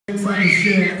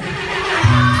Shit.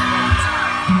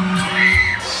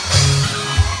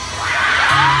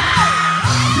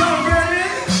 Y'all ready?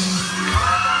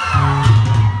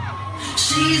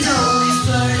 She's always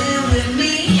flirting with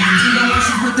me, even when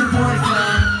she's with the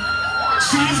boyfriend.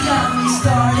 She's got me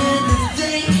starting to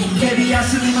think, maybe I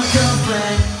should be my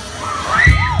girlfriend.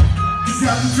 Cause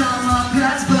every time I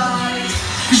pass by,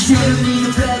 she's giving me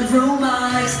the bedroom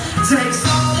eyes. Takes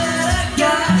all that I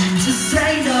got to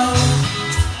say no.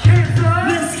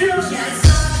 Let's go. Yeah, it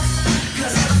sucks,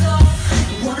 cause I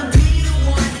don't wanna be the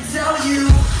one to tell you.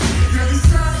 It really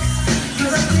sucks,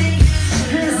 cause I think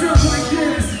Hands up like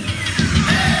this.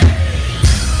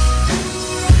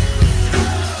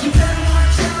 you better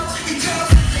watch out, your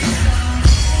girlfriend thinks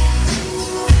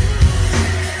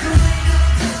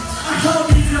I hope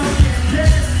you don't get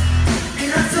pissed,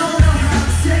 and I don't know how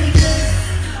to say this,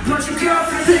 but your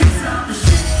girlfriend thinks I'm the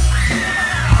shit.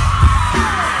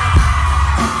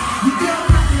 You got